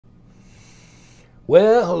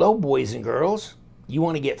Well, hello, boys and girls. You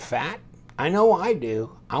want to get fat? I know I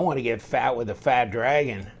do. I want to get fat with a fat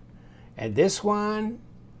dragon. And this one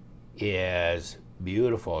is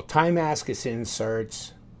beautiful. Timascus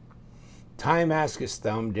inserts, Timascus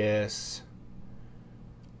thumb discs,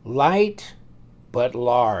 light but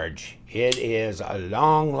large. It is a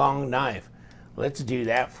long, long knife. Let's do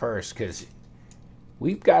that first because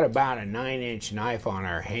we've got about a 9-inch knife on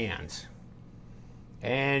our hands.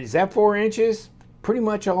 And is that 4 inches? Pretty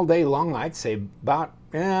much all day long, I'd say about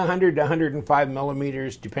 100 to 105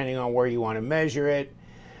 millimeters, depending on where you want to measure it.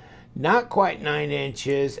 Not quite 9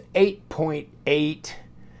 inches, 8.8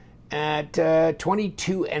 at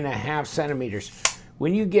 22 and a half centimeters.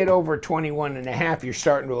 When you get over 21 and a half, you're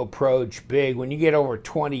starting to approach big. When you get over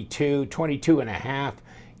 22, 22 and a half,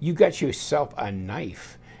 you got yourself a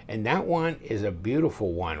knife. And that one is a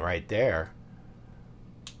beautiful one right there.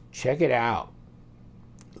 Check it out.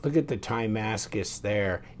 Look at the Timascus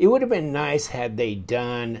there. It would have been nice had they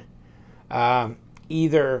done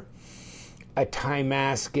either a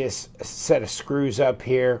Timascus set of screws up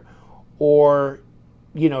here or,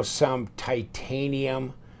 you know, some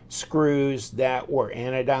titanium screws that were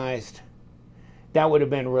anodized. That would have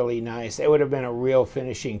been really nice. It would have been a real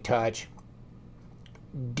finishing touch.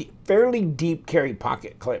 Fairly deep carry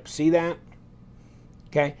pocket clip. See that?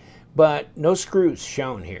 Okay. But no screws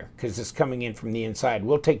shown here because it's coming in from the inside.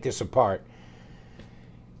 We'll take this apart.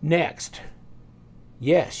 Next,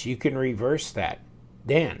 yes, you can reverse that.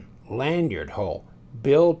 Then, lanyard hole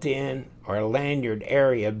built in, or lanyard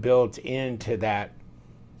area built into that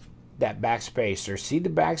back spacer. See the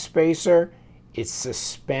back spacer? It's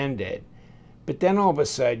suspended. But then all of a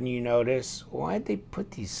sudden you notice, why'd they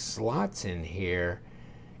put these slots in here?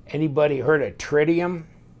 Anybody heard of tritium?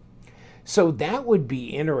 So that would be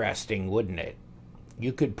interesting, wouldn't it?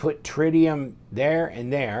 You could put tritium there,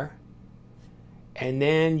 and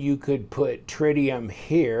then you could put tritium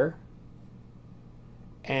here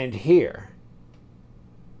and here.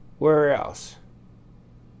 Where else?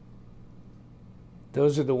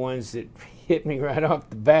 Those are the ones that hit me right off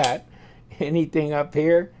the bat. Anything up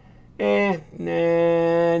here?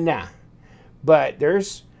 Nah. But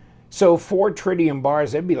there's, so 4 tritium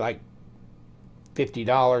bars, that'd be like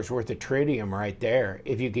 $50 worth of tritium right there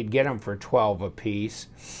if you could get them for 12 a piece.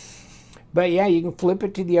 But yeah, you can flip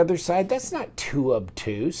it to the other side. That's not too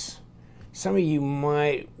obtuse. Some of you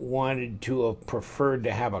might wanted to have preferred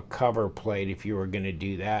to have a cover plate if you were going to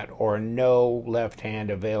do that, or no left hand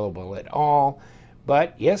available at all.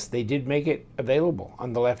 But yes, they did make it available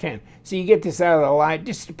on the left hand. So you get this out of the light,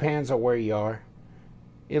 just depends on where you are.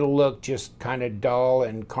 It'll look just kind of dull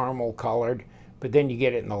and caramel colored. But then you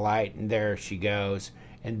get it in the light, and there she goes.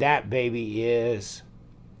 And that baby is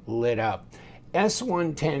lit up.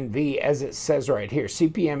 S110V, as it says right here,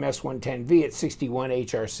 CPM S110V at 61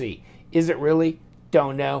 HRC. Is it really?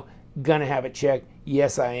 Don't know. Gonna have it checked.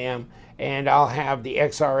 Yes, I am. And I'll have the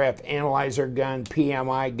XRF analyzer gun,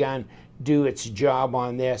 PMI gun, do its job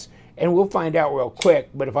on this. And we'll find out real quick.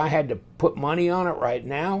 But if I had to put money on it right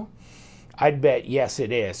now, I'd bet yes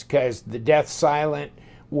it is. Because the Death Silent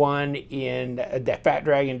one in the Fat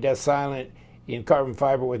Dragon Death Silent in carbon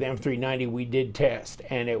fiber with M390 we did test,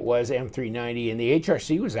 and it was M390, and the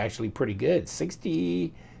HRC was actually pretty good,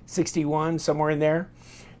 60, 61, somewhere in there.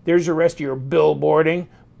 There's the rest of your billboarding.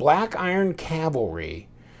 Black Iron Cavalry.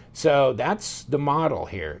 So that's the model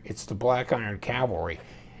here. It's the Black Iron Cavalry.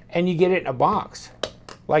 And you get it in a box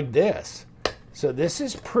like this. So this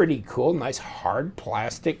is pretty cool. Nice hard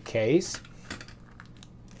plastic case.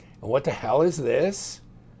 And what the hell is this?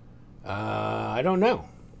 I don't know.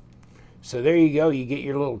 So there you go. You get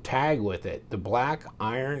your little tag with it. The Black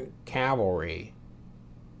Iron Cavalry.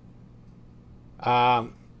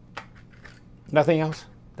 Nothing else.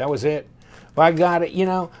 That was it. Well, I got it. You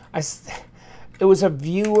know, it was a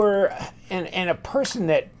viewer and a person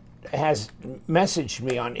that has messaged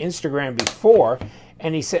me on Instagram before,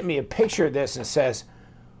 and he sent me a picture of this and says,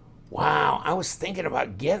 "Wow, I was thinking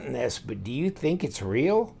about getting this, but do you think it's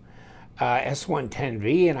real?"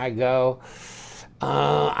 S110V, and I go,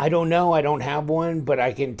 I don't know, I don't have one, but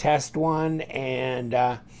I can test one.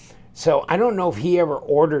 And so I don't know if he ever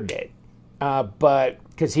ordered it, but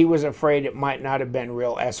because he was afraid it might not have been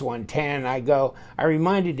real S110. I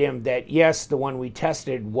reminded him that yes, the one we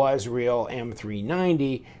tested was real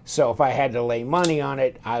M390, so if I had to lay money on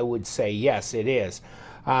it, I would say yes, it is.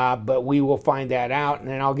 But we will find that out, and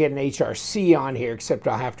then I'll get an HRC on here, except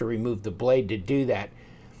I'll have to remove the blade to do that.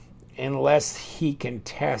 Unless he can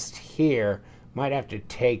test here, might have to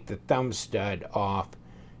take the thumb stud off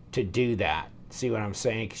to do that. See what I'm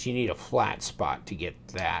saying? Because you need a flat spot to get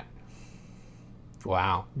that.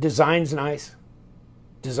 Wow. Design's nice.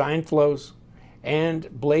 design flows,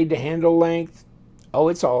 and blade to handle length. Oh,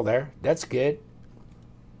 it's all there. That's good.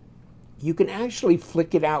 You can actually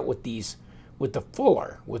flick it out with these, with the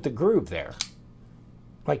fuller, with the groove there,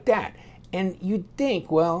 like that. And you'd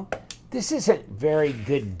think, well, this isn't very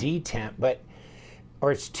good detent, but,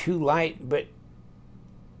 or it's too light, but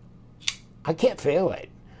I can't fail it.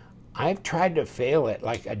 I've tried to fail it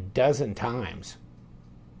like a dozen times,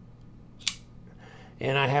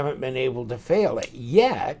 and I haven't been able to fail it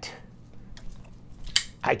yet.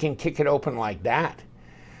 I can kick it open like that.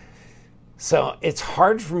 So it's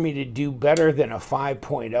hard for me to do better than a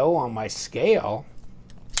 5.0 on my scale.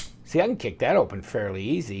 See, I can kick that open fairly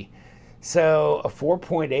easy. So a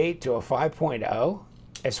 4.8 to a 5.0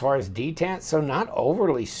 as far as detent, so not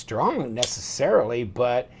overly strong necessarily,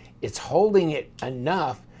 but it's holding it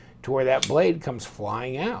enough to where that blade comes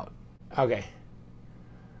flying out. Okay,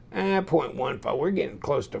 0.15, we're getting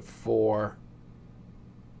close to 4,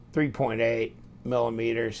 3.8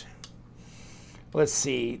 millimeters. Let's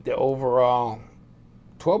see, the overall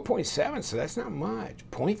 12.7, so that's not much.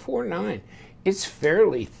 0.49, it's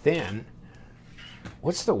fairly thin.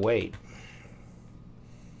 What's the weight?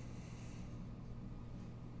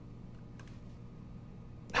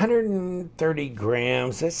 130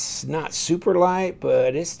 grams. That's not super light,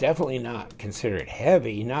 but it's definitely not considered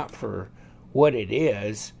heavy, not for what it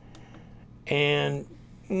is. And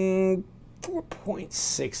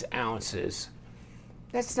 4.6 ounces.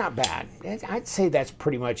 That's not bad. I'd say that's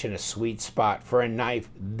pretty much in a sweet spot for a knife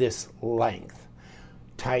this length.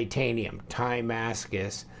 Titanium,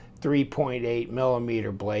 Damascus, 3.8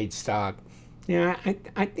 millimeter blade stock. Yeah,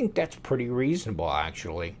 I think that's pretty reasonable,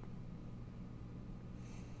 actually.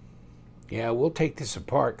 Yeah, we'll take this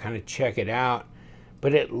apart, kind of check it out.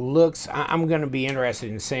 But it looks, I'm going to be interested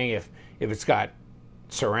in seeing if it's got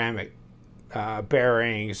ceramic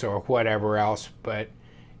bearings or whatever else, but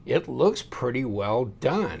it looks pretty well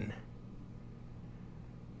done.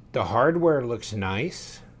 The hardware looks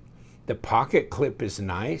nice. The pocket clip is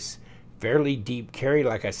nice. Fairly deep carry,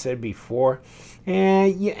 like I said before.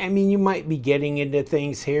 And yeah, I mean, you might be getting into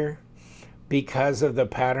things here because of the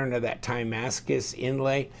pattern of that Damascus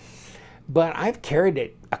inlay. But I've carried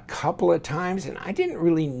it a couple of times and I didn't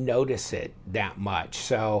really notice it that much.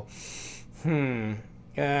 So,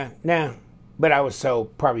 nah. But I was so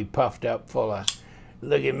probably puffed up full of,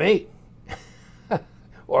 look at me,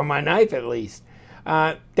 or my knife at least,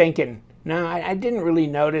 thinking, no, I didn't really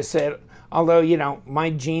notice it. Although, you know,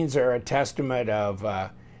 my jeans are a testament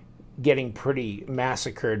of getting pretty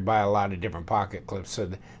massacred by a lot of different pocket clips. So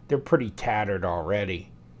they're pretty tattered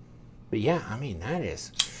already. But yeah, I mean, that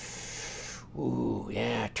is... Ooh,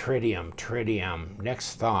 yeah, tritium.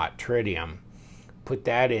 Next thought, tritium. Put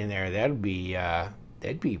that in there. That'd be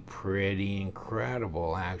pretty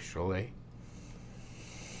incredible, actually.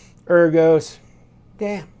 Ergos,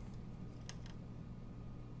 yeah.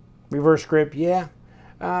 Reverse grip, yeah.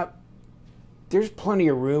 There's plenty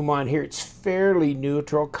of room on here. It's fairly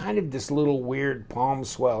neutral, kind of this little weird palm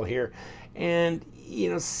swell here. And, you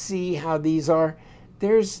know, see how these are?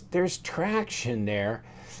 There's traction there.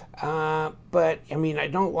 But, I mean, I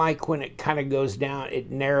don't like when it kind of goes down,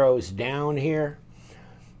 it narrows down here.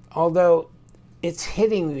 Although, it's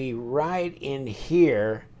hitting me right in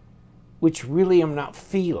here, which really I'm not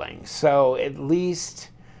feeling. So, at least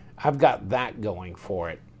I've got that going for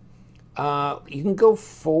it. You can go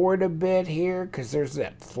forward a bit here, because there's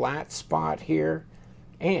that flat spot here.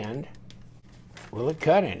 And, will it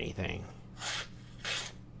cut anything?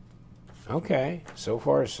 Okay, so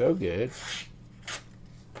far so good.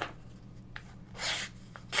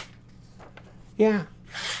 Yeah,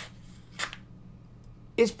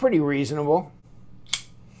 it's pretty reasonable.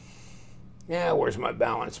 Yeah, where's my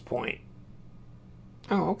balance point?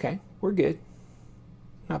 Oh, okay, we're good.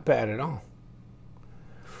 Not bad at all.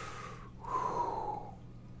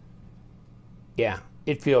 Yeah,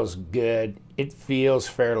 it feels good. It feels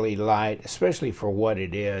fairly light, especially for what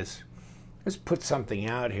it is. Let's put something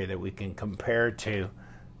out here that we can compare to.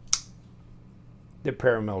 The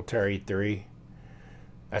Paramilitary 3.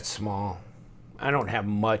 That's small. I don't have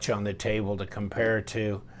much on the table to compare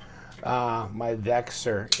to. My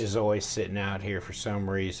Vexer is always sitting out here for some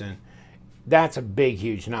reason. That's a big,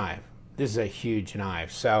 huge knife. This is a huge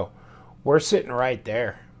knife. So we're sitting right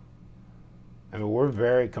there. I mean, we're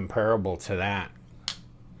very comparable to that.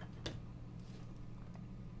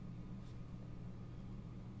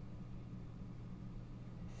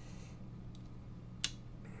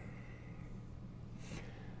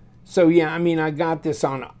 So yeah, I mean, I got this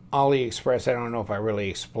on AliExpress. I don't know if I really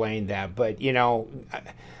explained that, but you know,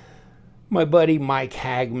 my buddy Mike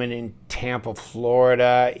Hagman in Tampa,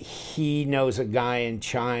 Florida, he knows a guy in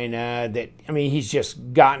China that, I mean, he's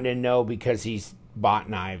just gotten to know because he's bought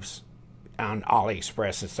knives on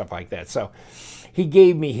AliExpress and stuff like that. So he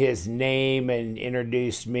gave me his name and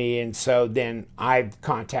introduced me, and so then I've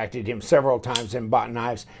contacted him several times and bought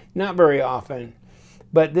knives. Not very often,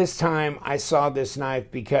 but this time I saw this knife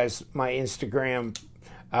because my Instagram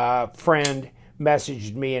friend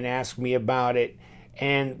messaged me and asked me about it.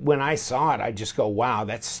 And when I saw it, I just go, wow,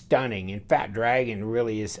 that's stunning. And Fat Dragon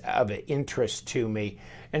really is of interest to me.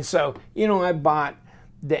 And so, you know, I bought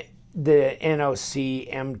the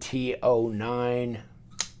NOC MT09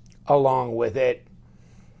 along with it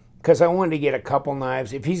because I wanted to get a couple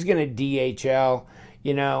knives. If he's going to DHL,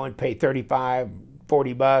 you know, and pay 35,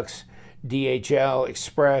 40 bucks, DHL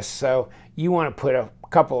Express. So you want to put a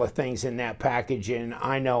couple of things in that package, and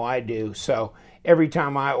I know I do. So every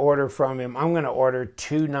time I order from him, I'm going to order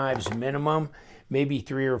 2 knives minimum, maybe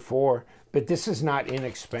 3 or 4. But this is not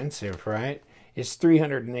inexpensive, right? It's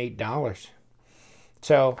 $308.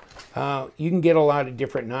 So you can get a lot of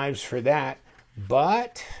different knives for that.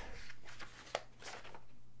 But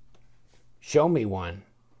show me one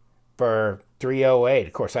for $308.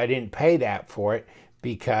 Of course, I didn't pay that for it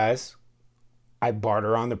because I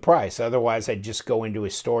barter on the price. Otherwise, I'd just go into a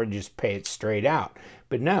store and just pay it straight out.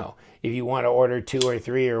 But no, if you want to order 2 or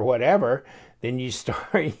 3 or whatever, then you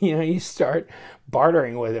start, you start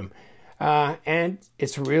bartering with them. And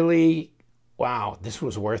it's really, wow, this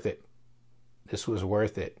was worth it. This was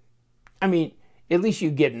worth it. I mean, at least you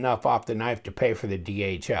get enough off the knife to pay for the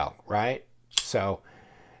DHL, right? So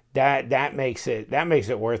that makes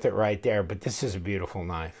it worth it right there. But this is a beautiful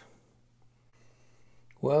knife.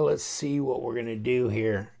 Well, let's see what we're going to do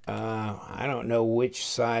here. I don't know which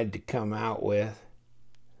side to come out with.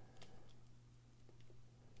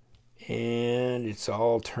 And it's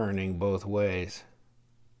all turning both ways.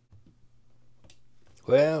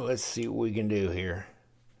 Well, let's see what we can do here.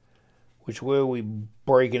 Which way are we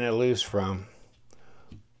breaking it loose from?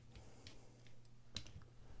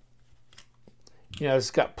 You know,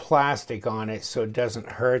 it's got plastic on it, so it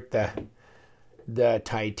doesn't hurt the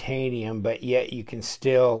titanium, but yet you can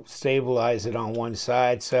still stabilize it on one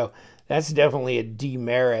side. So that's definitely a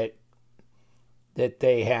demerit that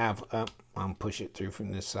they have. I'll push it through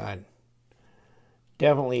from this side.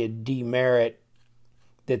 Definitely a demerit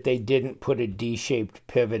that they didn't put a D-shaped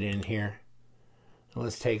pivot in here.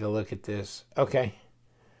 Let's take a look at this. Okay,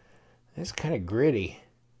 that's kind of gritty.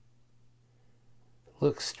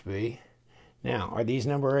 Looks to be. Now, are these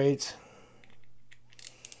number 8s?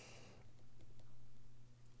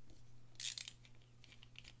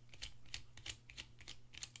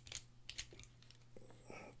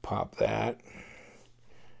 Pop that.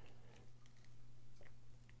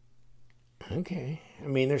 Okay. I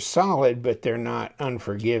mean, they're solid, but they're not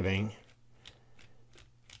unforgiving.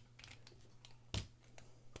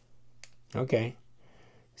 Okay.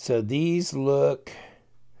 So these look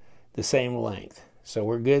the same length. So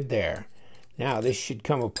we're good there. Now this should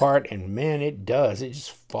come apart, and man, it does. It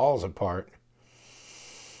just falls apart.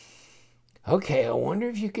 Okay, I wonder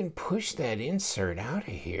if you can push that insert out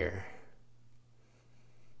of here.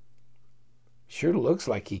 Sure looks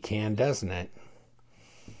like you can, doesn't it?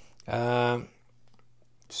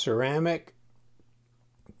 Ceramic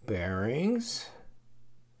bearings.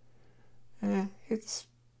 It's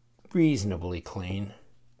reasonably clean.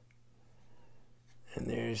 And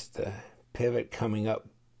there's the pivot coming up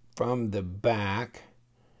from the back.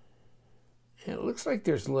 And it looks like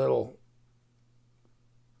there's little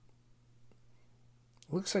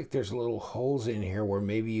holes in here where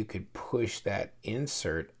maybe you could push that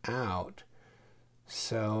insert out.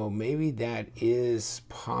 So maybe that is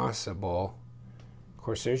possible. Of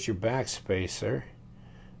course, there's your back spacer,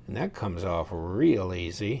 and that comes off real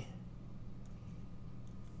easy.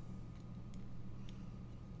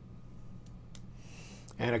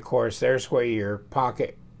 And of course, there's where your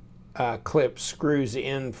pocket clip screws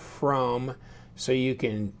in from, so you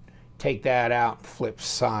can take that out and flip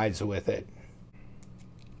sides with it.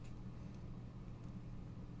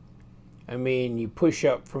 I mean, you push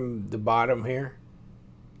up from the bottom here.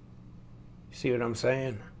 See what I'm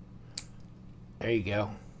saying? There you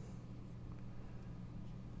go.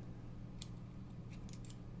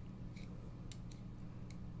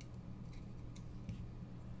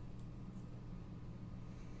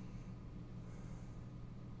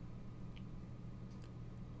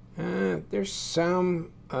 There's something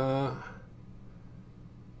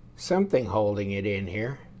holding it in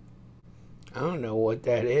here. I don't know what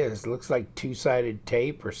that is. Looks like two-sided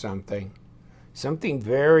tape or something. Something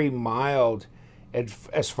very mild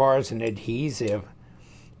as far as an adhesive.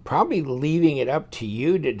 probably leaving it up to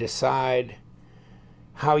you to decide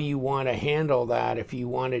how you want to handle that. If you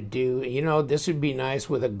want to do, you know, this would be nice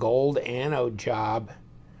with a gold anode job,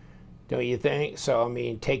 don't you think? So, I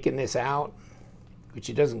mean, taking this out, which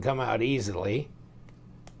it doesn't come out easily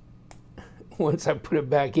once I put it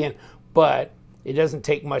back in, but it doesn't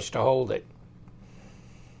take much to hold it.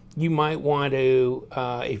 You might want to,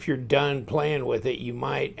 if you're done playing with it, you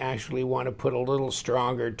might actually want to put a little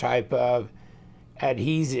stronger type of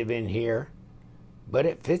adhesive in here, but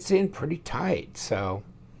it fits in pretty tight. So,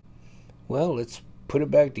 well, let's put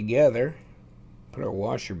it back together. Put our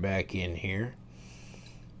washer back in here.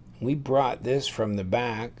 We brought this from the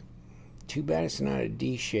back. Too bad it's not a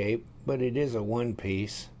D shape, but it is a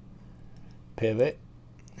one-piece pivot.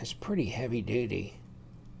 It's pretty heavy duty.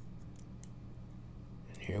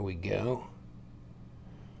 Here we go.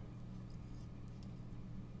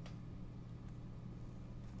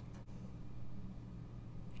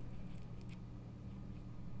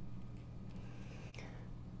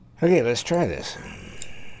 Okay, let's try this.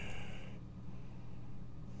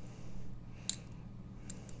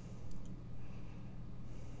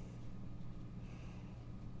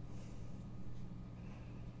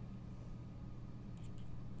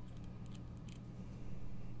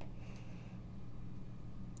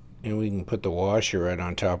 And we can put the washer right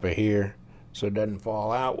on top of here so it doesn't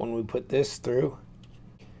fall out when we put this through.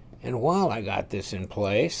 And while I got this in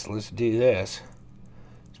place, let's do this.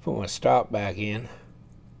 Let's put my stop back in.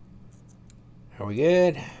 Are we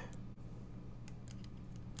good?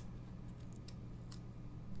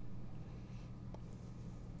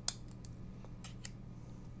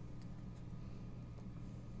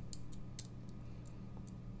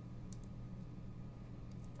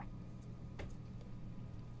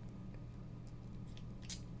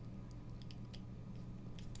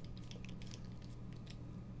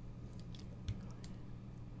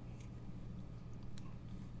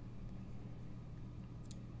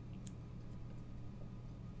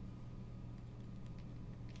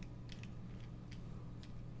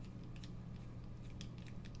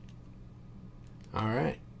 All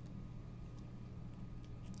right.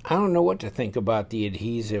 I don't know what to think about the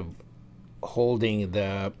adhesive holding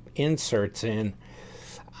the inserts in.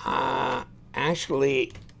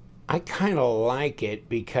 Actually, I kind of like it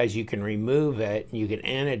because you can remove it, you can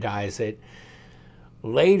anodize it.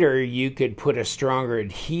 Later, you could put a stronger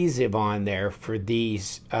adhesive on there for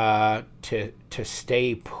these to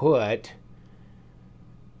stay put,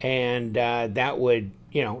 and that would,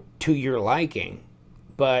 you know, to your liking.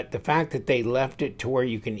 But the fact that they left it to where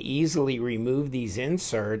you can easily remove these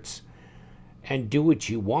inserts and do what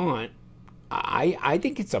you want, I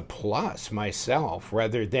think it's a plus myself,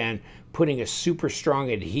 rather than putting a super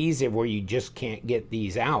strong adhesive where you just can't get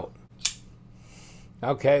these out.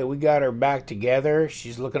 Okay, we got her back together.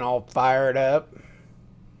 She's looking all fired up.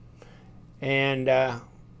 And oh,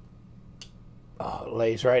 it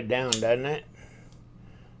lays right down, doesn't it?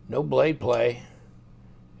 No blade play.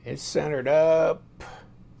 It's centered up.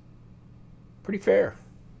 Pretty fair.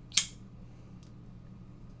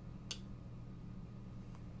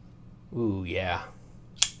 Ooh, yeah.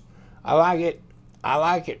 I like it. I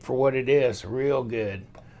like it for what it is. Real good.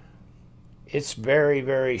 It's very,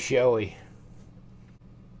 very showy.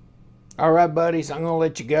 All right, buddies, I'm going to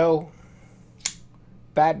let you go.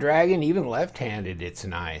 Fat Dragon, even left-handed, it's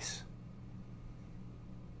nice.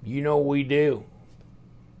 You know we do.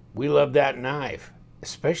 We love that knife,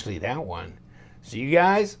 especially that one. So you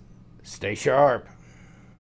guys, stay sharp.